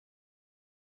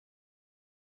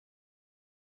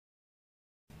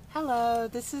Hello,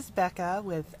 this is Becca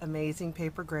with Amazing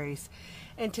Paper Grace,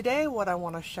 and today what I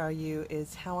want to show you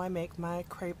is how I make my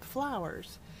crepe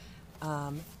flowers.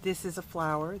 This is a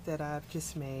flower that I've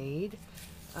just made.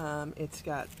 It's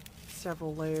got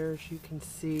several layers. You can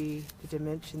see the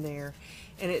dimension there,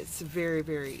 and it's very,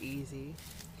 very easy.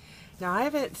 Now, I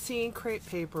haven't seen crepe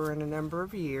paper in a number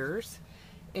of years,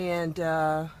 and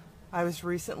I was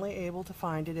recently able to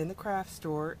find it in the craft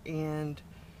store, and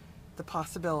the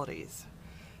possibilities.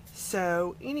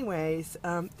 So anyways,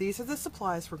 these are the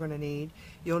supplies we're going to need.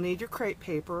 You'll need your crepe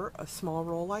paper. A small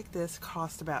roll like this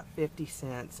costs about 50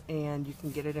 cents, and you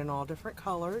can get it in all different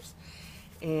colors,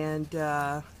 and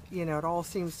you know, it all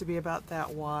seems to be about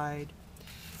that wide.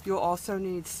 You'll also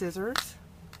need scissors.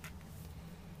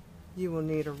 You will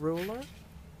need a ruler,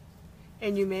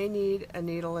 and you may need a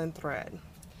needle and thread.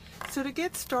 So to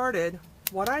get started,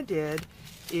 what I did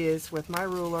is, with my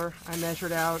ruler, I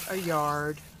measured out a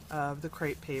yard of the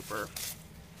crepe paper,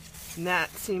 and that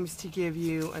seems to give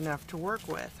you enough to work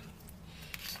with.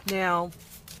 Now,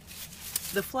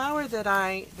 the flower that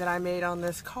I made on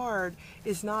this card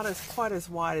is not quite as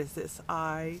wide as this.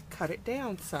 I cut it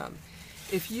down some.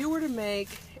 If you were to make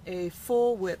a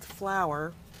full width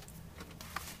flower,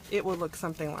 it would look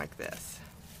something like this.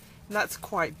 And that's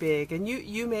quite big, and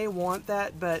you may want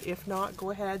that, but if not,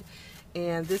 go ahead,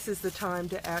 and this is the time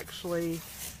to actually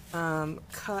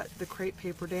cut the crepe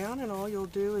paper down, and all you'll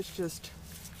do is just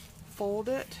fold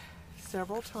it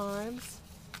several times.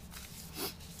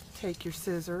 Take your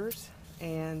scissors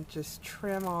and just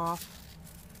trim off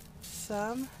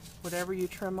some. Whatever you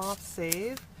trim off,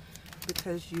 save,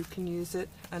 because you can use it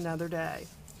another day.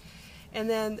 And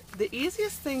then the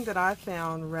easiest thing that I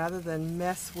found, rather than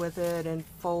mess with it and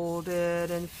fold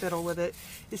it and fiddle with it,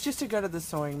 is just to go to the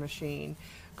sewing machine.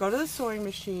 Go to the sewing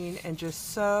machine and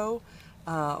just sew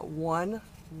one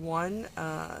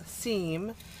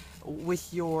seam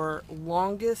with your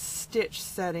longest stitch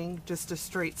setting, just a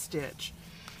straight stitch,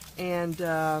 and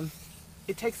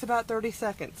it takes about 30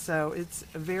 seconds, so it's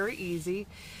very easy.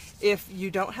 If you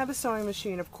don't have a sewing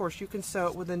machine, of course, you can sew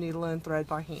it with a needle and thread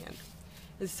by hand,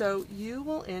 and so you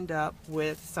will end up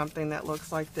with something that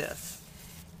looks like this.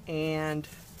 And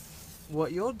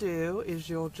what you'll do is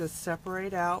you'll just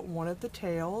separate out one of the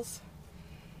tails,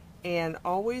 and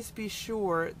always be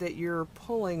sure that you're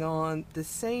pulling on the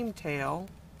same tail,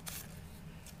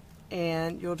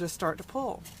 and you'll just start to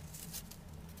pull.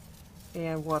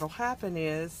 And what'll happen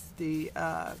is the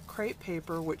crepe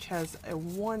paper, which has a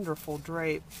wonderful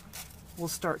drape, will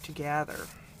start to gather.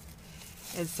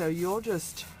 And so you'll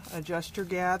just adjust your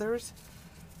gathers,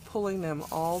 pulling them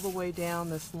all the way down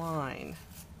this line.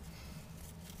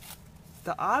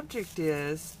 The object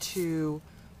is to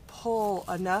pull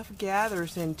enough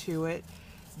gathers into it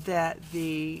that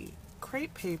the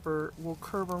crepe paper will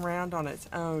curve around on its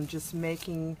own, just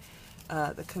making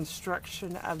the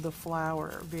construction of the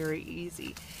flower very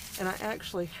easy. And I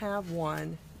actually have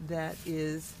one that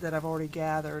I've already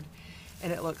gathered,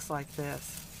 and it looks like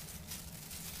this.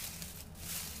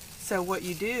 So what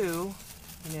you do,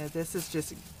 you know, this is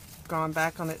just gone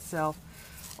back on itself.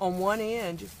 On one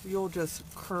end, you'll just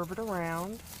curve it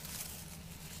around,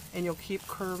 and you'll keep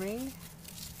curving,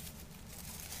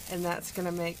 and that's going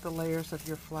to make the layers of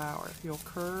your flower. You'll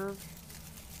curve,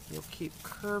 you'll keep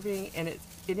curving, and it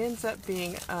ends up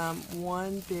being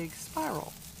one big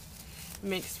spiral. It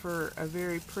makes for a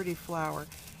very pretty flower.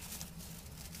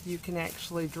 You can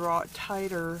actually draw it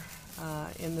tighter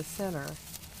in the center.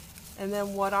 And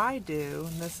then what I do,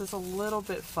 and this is a little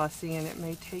bit fussy and it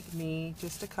may take me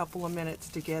just a couple of minutes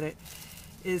to get it,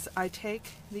 is I take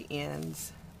the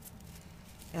ends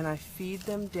and I feed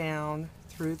them down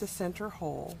through the center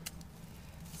hole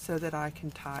so that I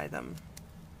can tie them.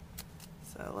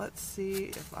 So let's see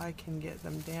if I can get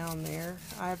them down there.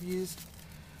 I've used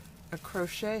a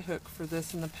crochet hook for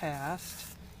this in the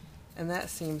past, and that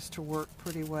seems to work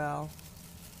pretty well.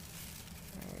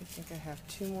 I think I have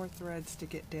 2 more threads to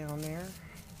get down there.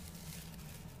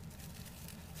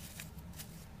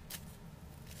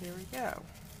 There we go.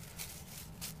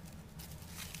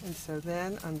 And so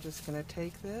then I'm just going to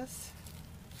take this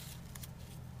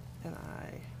and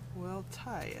I will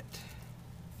tie it.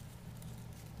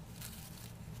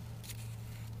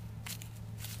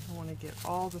 I want to get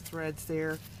all the threads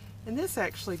there, and this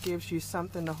actually gives you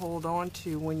something to hold on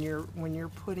to when you're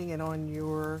putting it on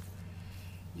your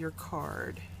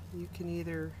card. You can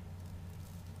either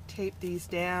tape these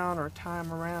down or tie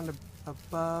them around a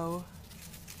bow.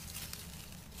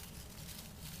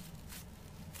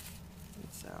 And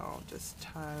so I'll just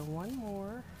tie one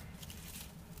more,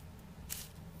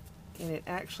 and it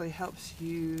actually helps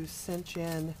you cinch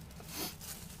in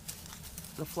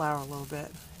the flower a little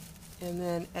bit. And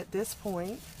then at this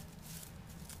point,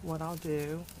 what I'll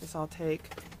do is I'll take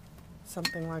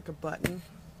something like a button,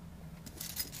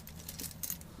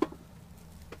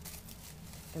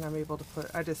 and I'm able to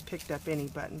put, I just picked up any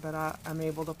button, but I'm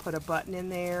able to put a button in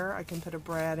there. I can put a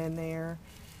brad in there,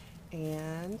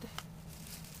 and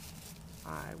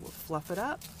I will fluff it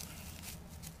up,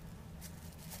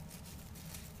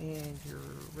 and you're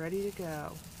ready to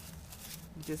go.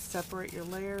 You just separate your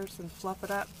layers and fluff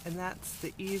it up, and that's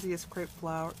the easiest crepe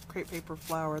paper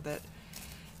flower that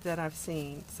I've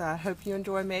seen. So I hope you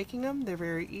enjoy making them. They're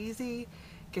very easy.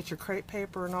 Get your crepe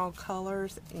paper in all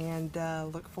colors, and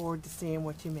look forward to seeing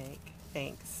what you make.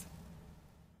 Thanks.